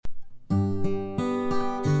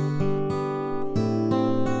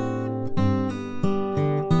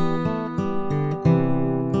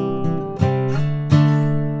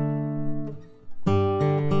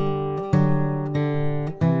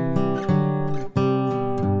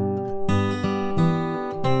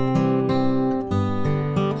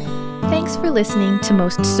Thanks for listening to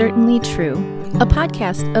Most Certainly True, a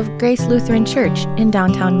podcast of Grace Lutheran Church in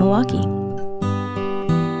downtown Milwaukee.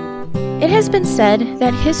 It has been said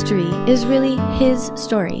that history is really His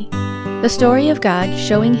story, the story of God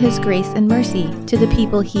showing His grace and mercy to the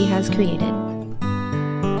people He has created.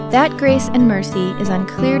 That grace and mercy is on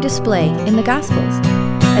clear display in the Gospels,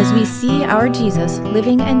 as we see our Jesus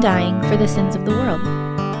living and dying for the sins of the world.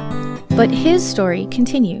 But His story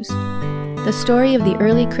continues. The story of the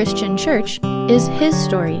early Christian church is His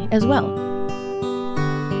story as well.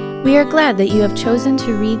 We are glad that you have chosen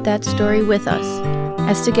to read that story with us,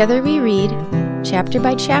 as together we read, chapter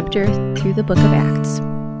by chapter, through the book of Acts.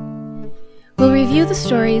 We'll review the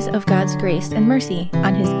stories of God's grace and mercy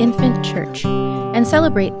on His infant church, and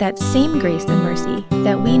celebrate that same grace and mercy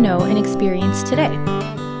that we know and experience today.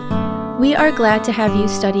 We are glad to have you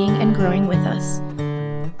studying and growing with us.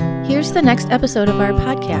 Here's the next episode of our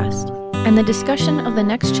podcast, and the discussion of the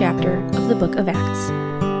next chapter of the book of Acts.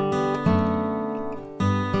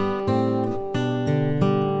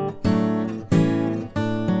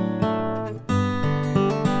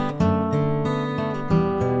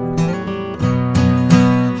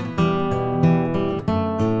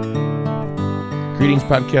 Greetings,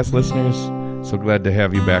 podcast listeners. So glad to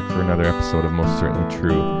have you back for another episode of Most Certainly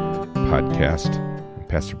True podcast.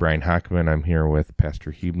 I'm Pastor Brian Hockman. I'm here with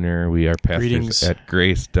Pastor Huebner. We are pastors Greetings. At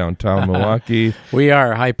Grace, downtown Milwaukee. We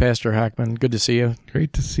are. Hi, Pastor Hockman. Good to see you.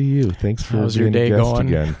 Great to see you. Thanks for How's being your day a guest going?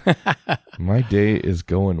 Again. My day is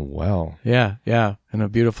going well. Yeah. And a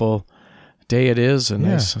beautiful day it is. A Yeah.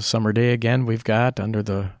 nice summer day again we've got under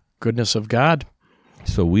the goodness of God.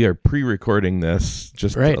 So we are pre-recording this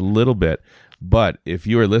just Right. a little bit. But if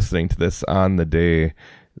you are listening to this on the day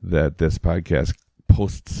that this podcast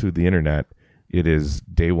posts to the internet, it is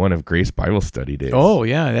day one of Grace Bible Study Days. Oh,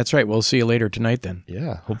 yeah, that's right. We'll see you later tonight then.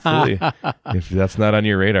 Yeah, hopefully. If that's not on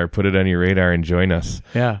your radar, put it on your radar and join us.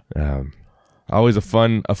 Yeah. Always a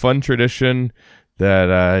fun tradition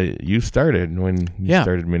that you started when you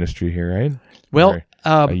started ministry here, right? Well,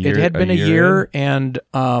 Or it had been a year, and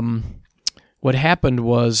what happened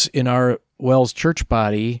was in our Wells Church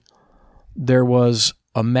body, there was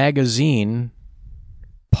a magazine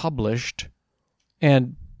published,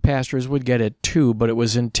 and pastors would get it too, but it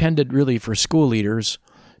was intended really for school leaders,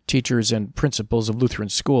 teachers, and principals of Lutheran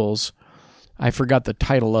schools. I forgot the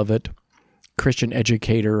title of it, Christian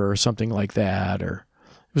Educator or something like that, or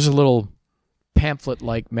it was a little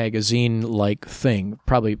pamphlet-like, magazine-like thing,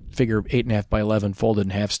 probably figure 8.5 by 11, folded in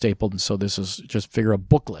half, stapled, and so this is just figure a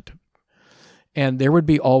booklet. And there would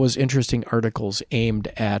be always interesting articles aimed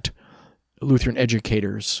at Lutheran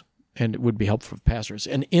educators, and it would be helpful for pastors.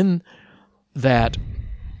 And in that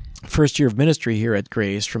first year of ministry here at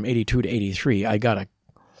Grace, from 82 to 83,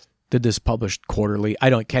 did this published quarterly.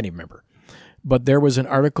 Can't even remember. But there was an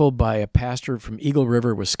article by a pastor from Eagle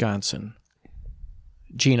River, Wisconsin,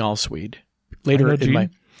 Gene Alsweed. Later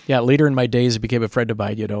in my days, he became a friend of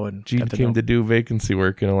mine, and Gene came to do vacancy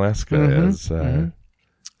work in Alaska as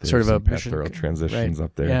sort of a pastoral transitions right.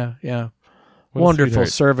 up there. Yeah. What a Wonderful sweetheart.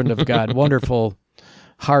 servant of God, wonderful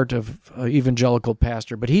heart of evangelical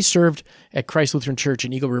pastor. But he served at Christ Lutheran Church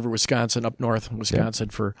in Eagle River, Wisconsin, up north in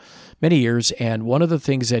Wisconsin for many years. And one of the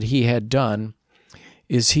things that he had done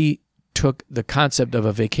is he took the concept of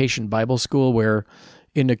a vacation Bible school where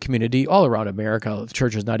in a community all around America,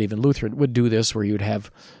 churches not even Lutheran, would do this, where you'd have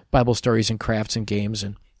Bible stories and crafts and games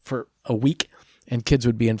and for a week, and kids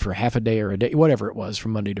would be in for half a day or a day, whatever it was,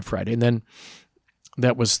 from Monday to Friday. And then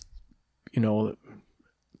that was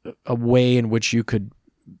a way in which you could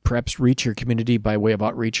perhaps reach your community by way of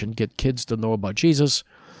outreach and get kids to know about Jesus,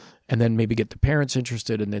 and then maybe get the parents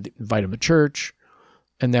interested and then invite them to church.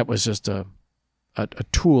 And that was just a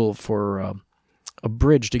tool for a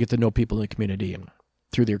bridge to get to know people in the community and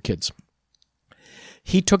through their kids.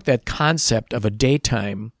 He took that concept of a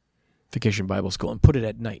daytime vacation Bible school and put it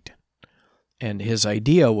at night. And his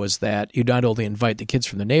idea was that you not only invite the kids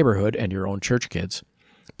from the neighborhood and your own church kids,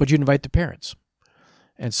 but you'd invite the parents.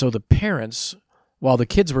 And so the parents, while the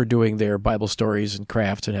kids were doing their Bible stories and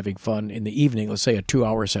crafts and having fun in the evening, let's say a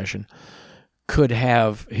 2-hour session, could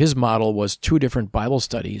have, his model was 2 different Bible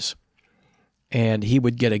studies, and he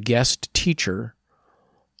would get a guest teacher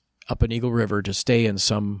up in Eagle River to stay in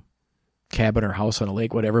some cabin or house on a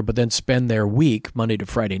lake, whatever, but then spend their week, Monday to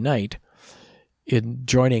Friday night, in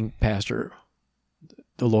joining the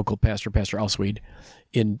local pastor, Pastor Alsweed,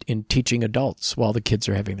 in teaching adults while the kids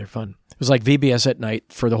are having their fun. It was like VBS at night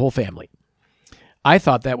for the whole family. I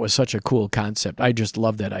thought that was such a cool concept. I just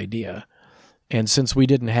loved that idea. And since we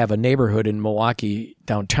didn't have a neighborhood in Milwaukee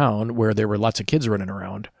downtown where there were lots of kids running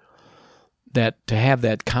around, that to have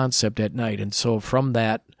that concept at night. And so from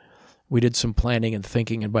that, we did some planning and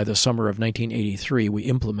thinking, and by the summer of 1983, we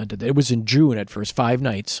implemented it. It was in June at first, 5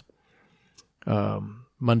 nights,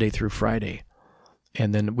 Monday through Friday.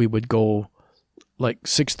 And then we would go like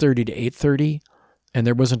 6:30 to 8:30, and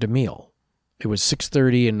there wasn't a meal. It was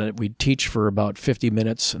 6:30, and we'd teach for about 50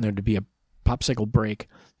 minutes, and there'd be a popsicle break.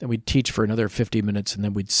 Then we'd teach for another 50 minutes, and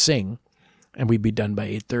then we'd sing, and we'd be done by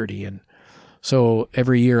 8:30. And so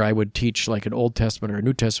every year I would teach like an Old Testament or a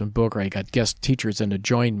New Testament book, or I got guest teachers in to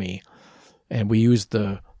join me. And we used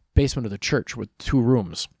the basement of the church with 2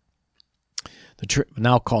 rooms,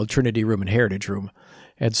 now called Trinity Room and Heritage Room.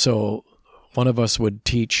 And so one of us would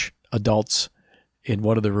teach adults in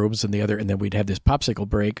one of the rooms and the other, and then we'd have this popsicle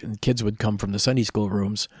break, and kids would come from the Sunday school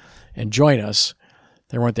rooms and join us.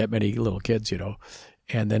 There weren't that many little kids,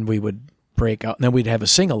 and then we would break out, and then we'd have a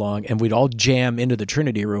sing-along, and we'd all jam into the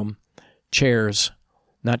Trinity Room, chairs,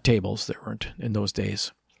 not tables, there weren't in those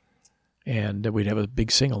days, and we'd have a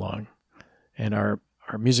big sing-along. And our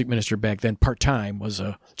music minister back then, part-time, was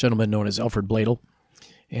a gentleman known as Alfred Bladel,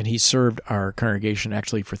 and he served our congregation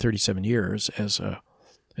actually for 37 years as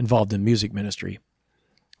involved in music ministry.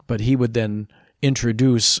 But he would then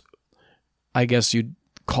introduce, I guess you'd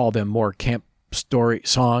call them more camp story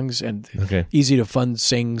songs and easy to fun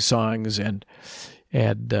sing songs,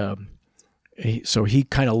 so he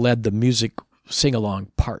kind of led the music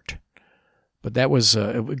sing-along part. But that was,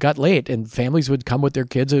 it got late, and families would come with their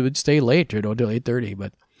kids. It would stay late, till 8:30.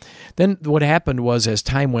 But then what happened was, as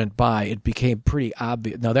time went by, it became pretty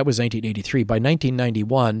obvious. Now, that was 1983. By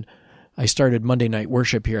 1991, I started Monday night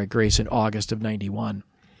worship here at Grace in August of 91.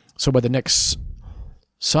 So by the next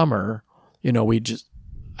summer,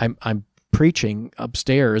 I'm preaching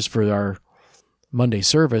upstairs for our Monday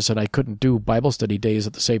service, and I couldn't do Bible study days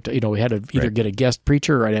at the same time. We had to either get a guest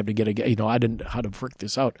preacher, or I'd have to get I didn't know how to work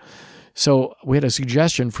this out. So we had a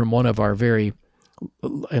suggestion from one of our very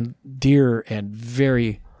dear and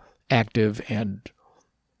very active and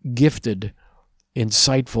gifted,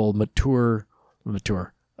 insightful,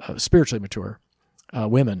 spiritually mature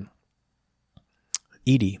women,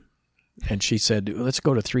 Edie. And she said, let's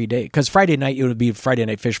go to 3 days. Because Friday night, it would be Friday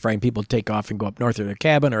night fish fry, and people would take off and go up north of their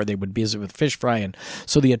cabin, or they would visit with fish fry. And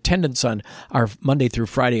so the attendance on our Monday through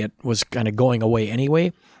Friday was kind of going away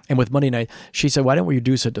anyway. And with Monday night, she said, why don't we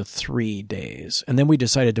reduce it to 3 days? And then we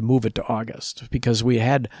decided to move it to August, because we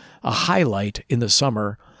had a highlight in the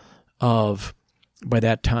summer of, by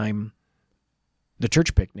that time, the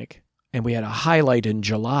church picnic. And we had a highlight in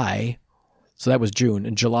July. So that was June,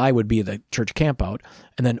 and July would be the church campout,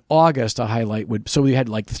 and then August a highlight would. So we had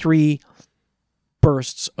like 3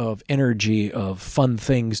 bursts of energy of fun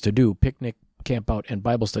things to do: picnic, campout, and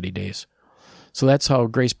Bible study days. So that's how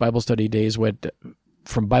Grace Bible Study Days went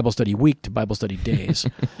from Bible Study Week to Bible Study Days,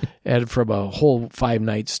 and from a whole 5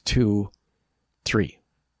 nights to 3.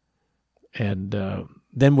 And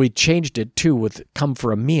then we changed it too with come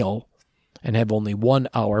for a meal, and have only 1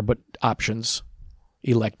 hour, but options.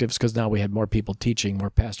 Electives, because now we had more people teaching, more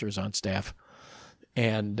pastors on staff,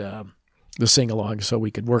 and the sing-along, so we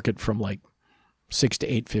could work it from like 6 to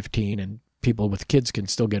 8:15, and people with kids can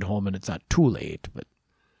still get home, and it's not too late. But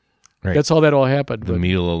that's how that all happened. The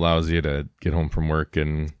meal allows you to get home from work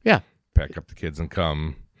and pack up the kids and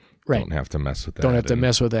come. Right. Don't have to mess with that. Don't have to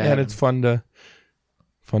mess with that. And it's fun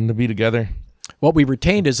to be together. What we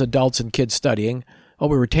retained is adults and kids studying. What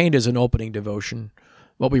we retained is an opening devotion.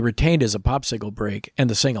 What we retained is a popsicle break and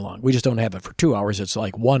the sing-along. We just don't have it for 2 hours. It's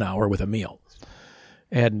like 1 hour with a meal.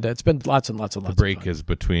 And it's been lots and lots and lots of fun. The break is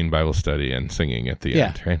between Bible study and singing at the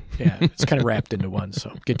end, right? Yeah, it's kind of wrapped into one.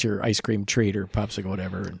 So get your ice cream treat or popsicle,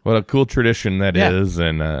 whatever. What a cool tradition that is,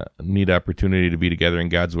 and a neat opportunity to be together in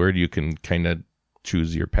God's Word. You can kind of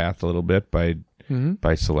choose your path a little bit by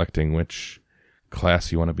selecting which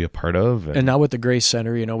class you want to be a part of. And now with the Grace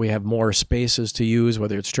Center, we have more spaces to use,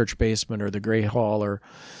 whether it's church basement or the Gray Hall, or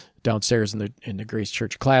downstairs in the Grace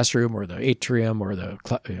Church classroom, or the atrium, or the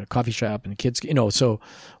coffee shop and kids. So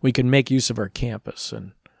we can make use of our campus.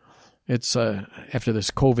 And it's after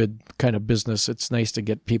this COVID kind of business, it's nice to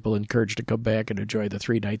get people encouraged to come back and enjoy the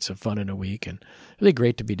 3 nights of fun in a week, and really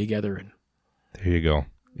great to be together. And there you go.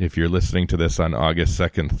 If you're listening to this on August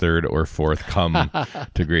 2nd, 3rd, or 4th, come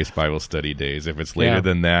to Grace Bible Study Days. If it's later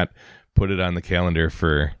than that, put it on the calendar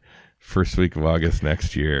for first week of August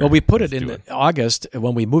next year. Well, we put it in August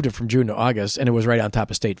when we moved it from June to August, and it was right on top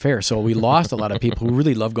of State Fair. So we lost a lot of people who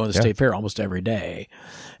really love going to State Fair almost every day.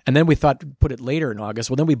 And then we thought put it later in August.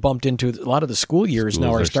 Well, then we bumped into a lot of the school years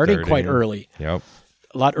now are starting quite early. Yep.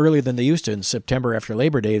 A lot earlier than they used to in September after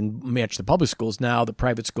Labor Day, and match the public schools. Now the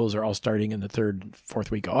private schools are all starting in the 3rd,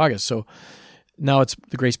 4th week of August. So now it's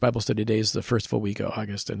the Grace Bible Study Days, the first full week of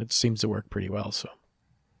August, and it seems to work pretty well. So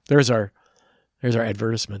There's our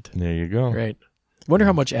advertisement. There you go. Right. Wonder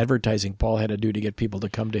how much advertising Paul had to do to get people to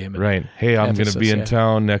come to him. Right. Hey, I'm going to be in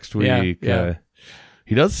town next week. Yeah.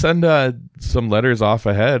 He does send some letters off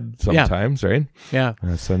ahead sometimes, right? Yeah.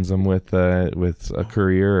 Sends them with a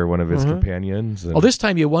courier or one of his companions. Well, this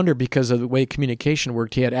time you wonder, because of the way communication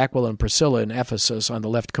worked, he had Aquila and Priscilla in Ephesus on the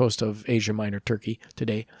left coast of Asia Minor, Turkey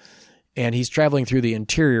today. And he's traveling through the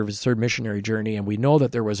interior of his third missionary journey, and we know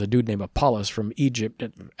that there was a dude named Apollos from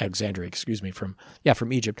Alexandria,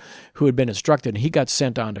 from Egypt, who had been instructed, and he got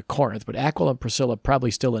sent on to Corinth. But Aquila and Priscilla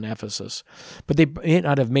probably still in Ephesus. But they may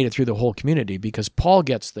not have made it through the whole community, because Paul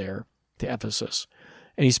gets there to Ephesus,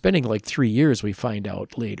 and he's spending like 3 years, we find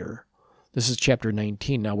out later. This is chapter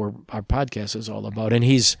 19 now, where our podcast is all about, and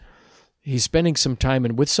he's spending some time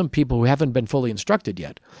and with some people who haven't been fully instructed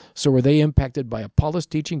yet. So were they impacted by Apollos'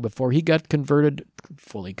 teaching before he got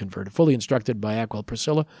fully instructed by Aquila and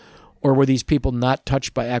Priscilla? Or were these people not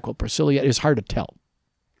touched by Aquila and Priscilla yet? It's hard to tell.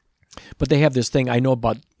 But they have this thing I know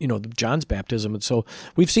about, John's baptism. And so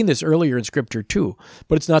we've seen this earlier in Scripture too,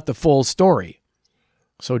 but it's not the full story.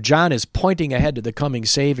 So John is pointing ahead to the coming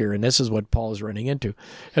Savior, and this is what Paul is running into.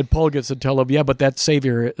 And Paul gets to tell him, yeah, but that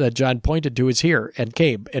Savior that John pointed to is here and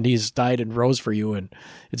came, and he's died and rose for you, and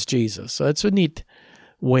it's Jesus. So it's a neat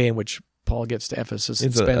way in which Paul gets to Ephesus.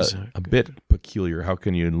 It's a bit peculiar. How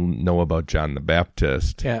can you know about John the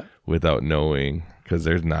Baptist without knowing? Because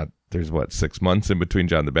there's 6 months in between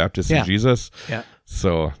John the Baptist and Jesus? Yeah.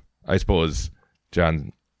 So I suppose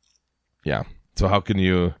John, So how can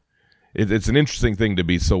you... It's an interesting thing to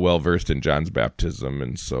be so well versed in John's baptism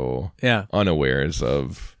and so unawares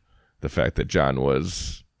of the fact that John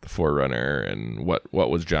was the forerunner and what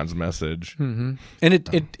was John's message. Mm-hmm.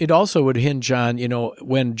 And it also would hinge on,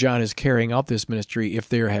 when John is carrying out this ministry, if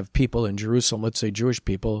there have people in Jerusalem, let's say Jewish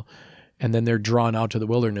people, and then they're drawn out to the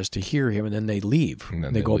wilderness to hear him, and then they leave. And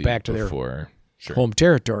then they go back to their home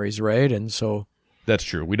territories, right? And so... That's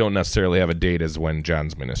true. We don't necessarily have a date as when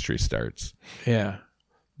John's ministry starts. Yeah.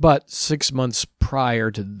 But 6 months prior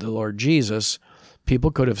to the Lord Jesus, people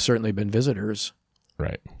could have certainly been visitors.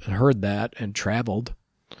 Right. And heard that and traveled.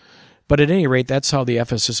 But at any rate, that's how the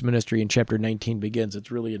Ephesus ministry in chapter 19 begins. It's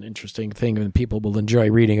really an interesting thing, and people will enjoy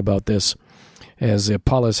reading about this as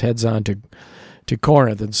Apollos heads on to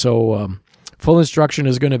Corinth. And so full instruction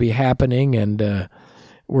is going to be happening, and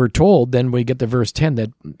we're told, then we get to verse 10,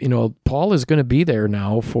 that Paul is going to be there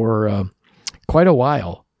now for quite a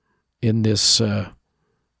while in this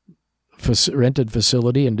rented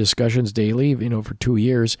facility and discussions daily, for 2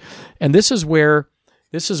 years. And this is where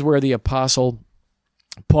the apostle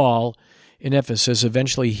Paul in Ephesus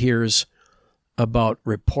eventually hears about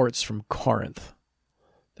reports from Corinth,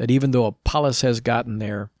 that even though Apollos has gotten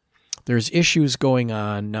there, there's issues going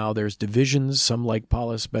on now. There's divisions. Some like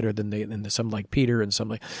Apollos better than some like Peter, and some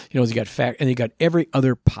like you got every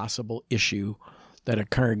other possible issue that a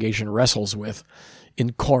congregation wrestles with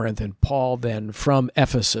in Corinth. And Paul then from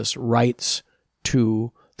Ephesus writes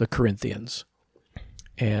to the Corinthians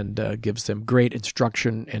and gives them great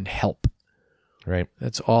instruction and help. Right.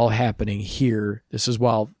 That's all happening here. This is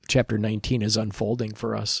while chapter 19 is unfolding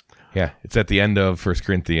for us. Yeah, it's at the end of 1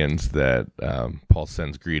 Corinthians that Paul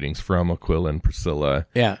sends greetings from Aquila and Priscilla.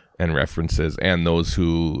 Yeah. And references, and those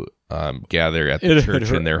who gather at the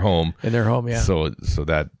church in their home. In their home, yeah. So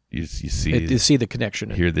that you see. You see the connection.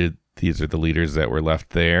 Here, these are the leaders that were left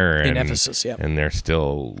there. In Ephesus, yeah. And they're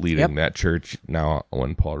still leading that church now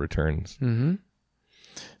when Paul returns. Mm-hmm.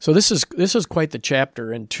 So this is quite the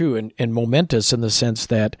chapter, and momentous in the sense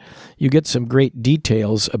that you get some great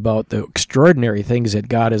details about the extraordinary things that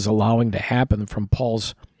God is allowing to happen from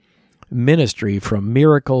Paul's ministry, from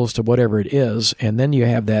miracles to whatever it is, and then you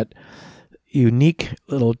have that unique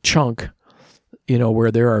little chunk,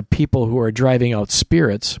 where there are people who are driving out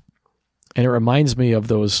spirits, and it reminds me of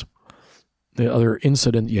the other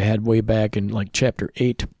incident you had way back in like chapter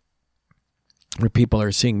 8. Where people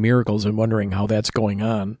are seeing miracles and wondering how that's going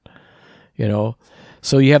on,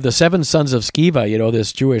 So you have the 7 sons of Sceva,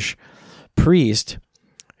 this Jewish priest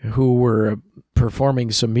who were performing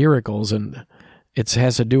some miracles, and it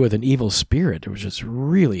has to do with an evil spirit. It was just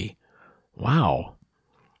really, wow.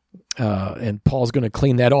 And Paul's going to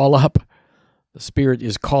clean that all up. The spirit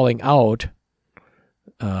is calling out,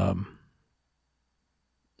 and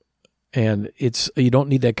you don't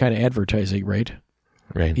need that kind of advertising, right?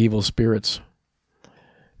 Right. Evil spirits.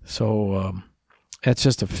 So that's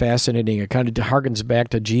just a fascinating. It kind of harkens back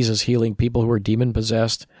to Jesus healing people who were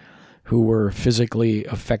demon-possessed, who were physically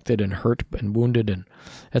affected and hurt and wounded, and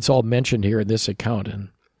that's all mentioned here in this account. And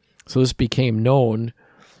so this became known,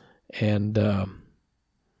 and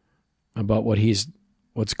about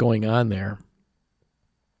what's going on there.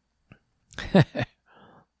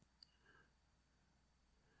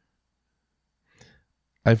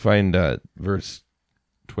 I find verse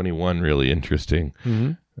 21 really interesting.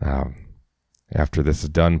 After this is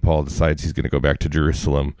done, Paul decides he's going to go back to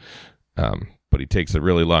Jerusalem, but he takes a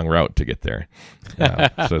really long route to get there.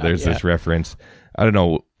 So there's this reference. I don't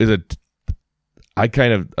know. I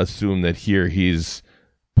kind of assume that here he's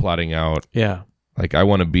plotting out. Yeah. Like, I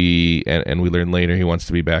want to be, and we learn later he wants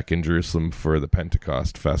to be back in Jerusalem for the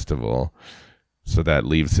Pentecost festival. So that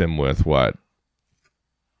leaves him with what?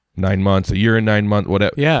 9 months, a year and 9 months,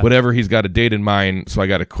 whatever. He's got a date in mind. So I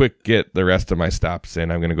got to quick get the rest of my stops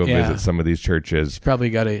in. I'm going to go visit some of these churches. Probably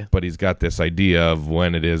got to. But he's got this idea of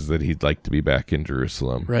when it is that he'd like to be back in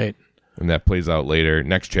Jerusalem. Right. And that plays out later.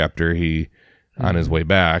 Next chapter, he, on his way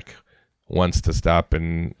back, wants to stop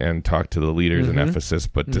and talk to the leaders in Ephesus,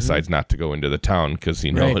 but decides not to go into the town because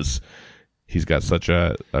he knows he's got such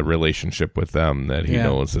a relationship with them that he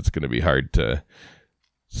knows it's going to be hard to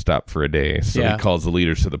stop for a day. So he calls the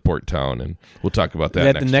leaders to the port town, and we'll talk about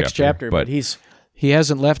that next chapter. But he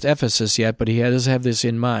hasn't left Ephesus yet, but he does have this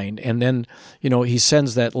in mind. And then, he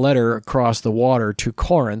sends that letter across the water to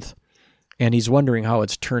Corinth, and he's wondering how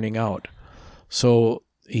it's turning out. So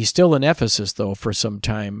he's still in Ephesus, though, for some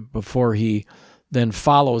time before he then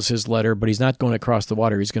follows his letter, but he's not going across the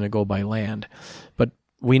water. He's going to go by land. But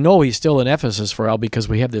we know he's still in Ephesus for a while because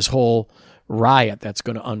we have this whole riot that's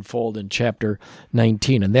going to unfold in chapter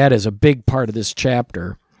 19. And that is a big part of this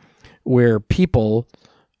chapter where people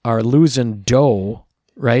are losing dough,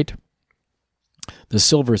 right? The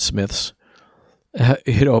silversmiths,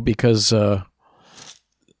 because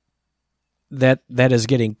that is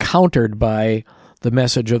getting countered by the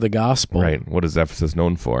message of the gospel. Right. What is Ephesus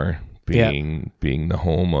known for? Being the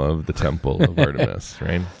home of the temple of Artemis,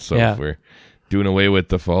 right? So if we're doing away with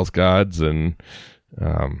the false gods, and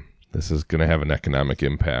this is going to have an economic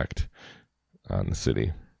impact on the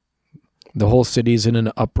city. The whole city's in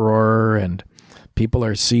an uproar, and people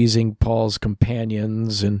are seizing Paul's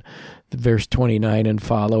companions in verse 29 and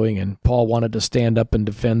following, and Paul wanted to stand up and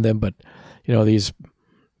defend them, but he's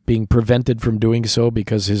being prevented from doing so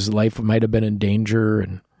because his life might have been in danger,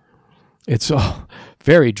 and it's all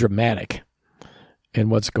very dramatic in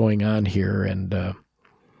what's going on here. And the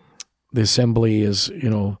assembly is,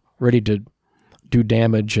 ready to do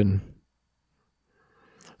damage, and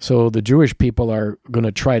so the Jewish people are going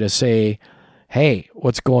to try to say, "Hey,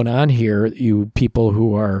 what's going on here? You people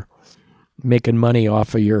who are making money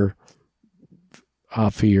off of your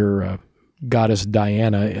goddess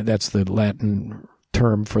Diana." That's the Latin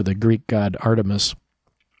term for the Greek god Artemis.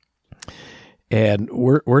 And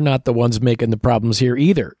we're not the ones making the problems here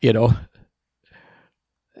either,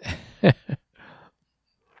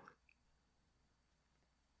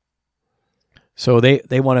 So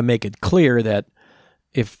they want to make it clear that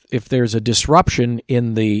if there's a disruption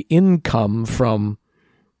in the income from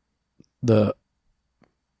the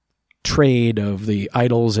trade of the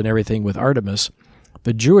idols and everything with Artemis,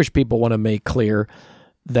 the Jewish people want to make clear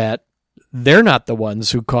that they're not the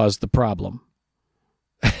ones who caused the problem.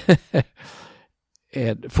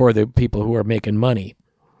 And for the people who are making money.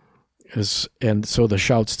 And so the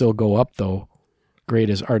shouts still go up, though, "Great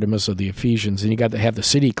is Artemis of the Ephesians." And you got to have the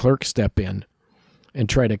city clerk step in and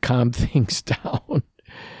try to calm things down.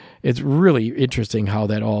 It's really interesting how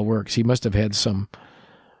that all works. He must have had some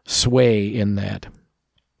sway in that.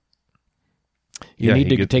 You need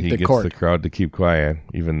to take the court. He gets the crowd to keep quiet,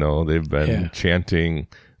 even though they've been chanting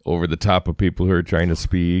over the top of people who are trying to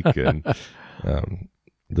speak, and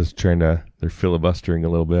they're filibustering a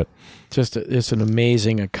little bit. It's an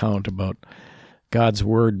amazing account about God's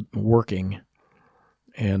word working.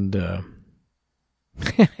 And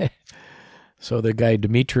so the guy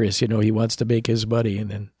Demetrius, he wants to make his money,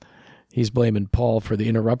 and then he's blaming Paul for the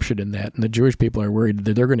interruption in that. And the Jewish people are worried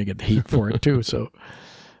that they're going to get heat for it too.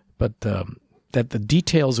 But that the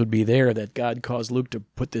details would be there, that God caused Luke to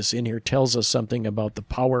put this in here, tells us something about the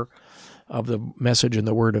power of the message and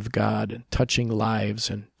the word of God, and touching lives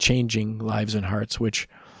and changing lives and hearts, which,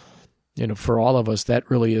 for all of us, that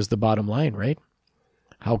really is the bottom line, right?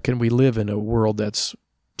 How can we live in a world that's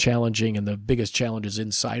challenging, and the biggest challenge is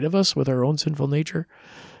inside of us with our own sinful nature?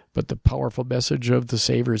 But the powerful message of the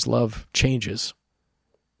Savior's love changes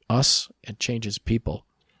us and changes people.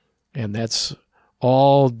 And that's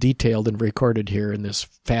all detailed and recorded here in this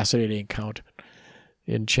fascinating account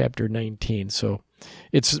in chapter 19. So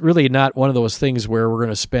it's really not one of those things where we're going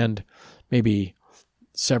to spend maybe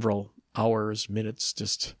several hours,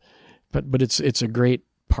 minutes, but it's a great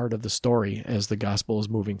part of the story as the gospel is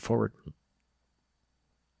moving forward.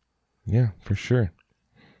 Yeah, for sure.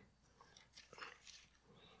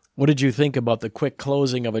 What did you think about the quick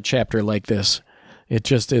closing of a chapter like this? It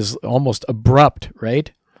just is almost abrupt,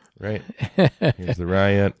 right? Right. Here's the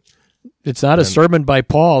riot. It's not a sermon by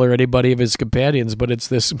Paul or anybody of his companions, but it's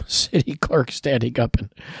this city clerk standing up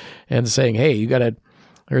and saying, hey,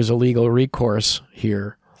 there's a legal recourse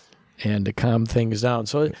here, and to calm things down.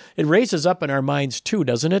 So it raises up in our minds too,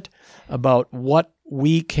 doesn't it, about what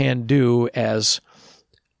we can do as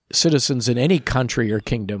citizens in any country or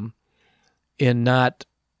kingdom in not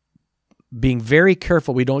being very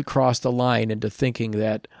careful we don't cross the line into thinking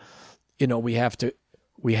that, we have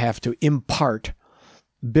to impart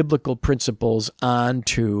biblical principles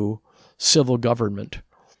onto civil government,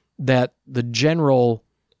 that the general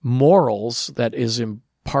morals that is in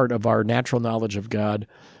part of our natural knowledge of God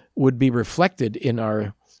would be reflected in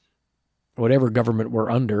our whatever government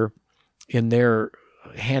we're under, in their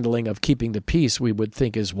handling of keeping the peace, we would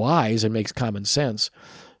think is wise and makes common sense.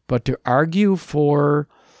 But to argue for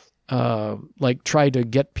try to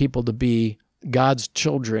get people to be God's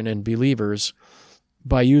children and believers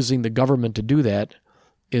by using the government to do that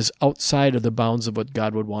is outside of the bounds of what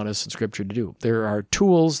God would want us in Scripture to do. There are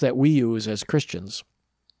tools that we use as Christians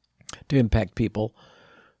to impact people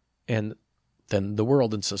and then the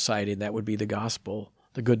world and society, and that would be the gospel,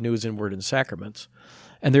 the good news in word and sacraments.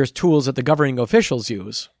 And there's tools that the governing officials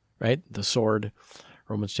use, right? The sword,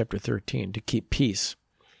 Romans chapter 13, to keep peace.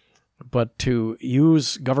 But to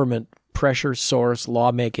use government pressure, source,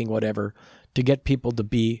 lawmaking, whatever, to get people to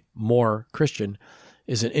be more Christian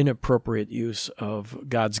is an inappropriate use of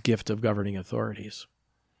God's gift of governing authorities.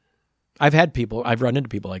 I've run into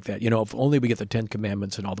people like that. If only we get the 10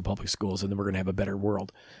 Commandments in all the public schools, and then we're going to have a better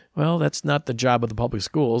world. Well, that's not the job of the public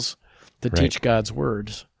schools to teach God's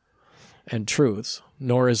words and truths,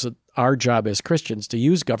 nor is it our job as Christians to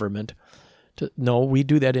use government. No, we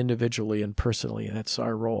do that individually and personally. That's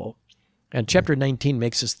our role. And chapter 19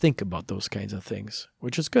 makes us think about those kinds of things,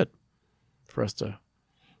 which is good for us to.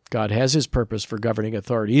 God has his purpose for governing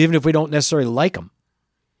authority, even if we don't necessarily like them.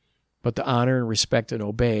 But to honor and respect and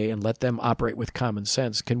obey and let them operate with common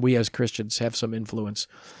sense. Can we as Christians have some influence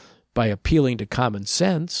by appealing to common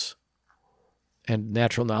sense and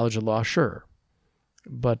natural knowledge of law? Sure.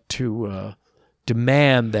 But to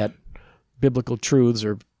demand that biblical truths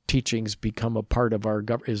or teachings become a part of our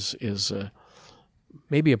government is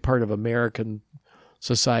maybe a part of American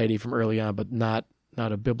society from early on, but not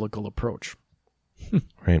a biblical approach.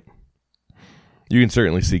 Right. You can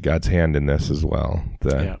certainly see God's hand in this as well.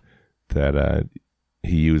 That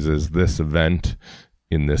he uses this event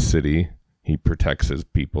in this city. He protects his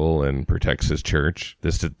people and protects his church.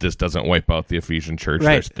 This doesn't wipe out the Ephesian church.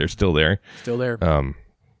 Right. They're still there. Still there.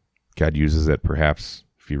 God uses it perhaps,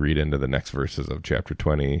 if you read into the next verses of chapter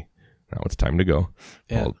 20, now it's time to go.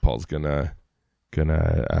 Yeah. Paul's gonna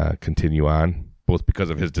continue on, both because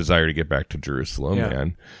of his desire to get back to Jerusalem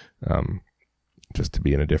and just to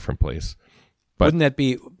be in a different place. But wouldn't that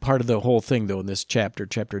be part of the whole thing, though, in this chapter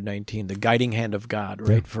 19, the guiding hand of God,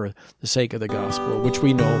 right, for the sake of the gospel, which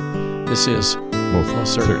we know this is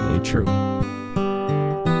most certainly true.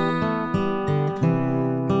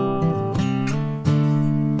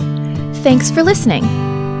 Thanks for listening.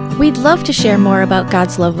 We'd love to share more about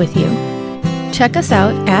God's love with you. Check us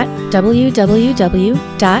out at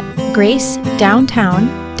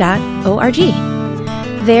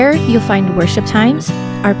www.gracedowntown.org. There you'll find worship times,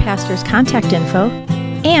 our pastor's contact info,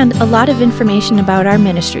 and a lot of information about our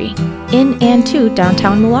ministry in and to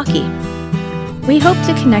downtown Milwaukee. We hope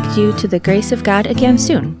to connect you to the grace of God again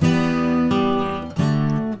soon.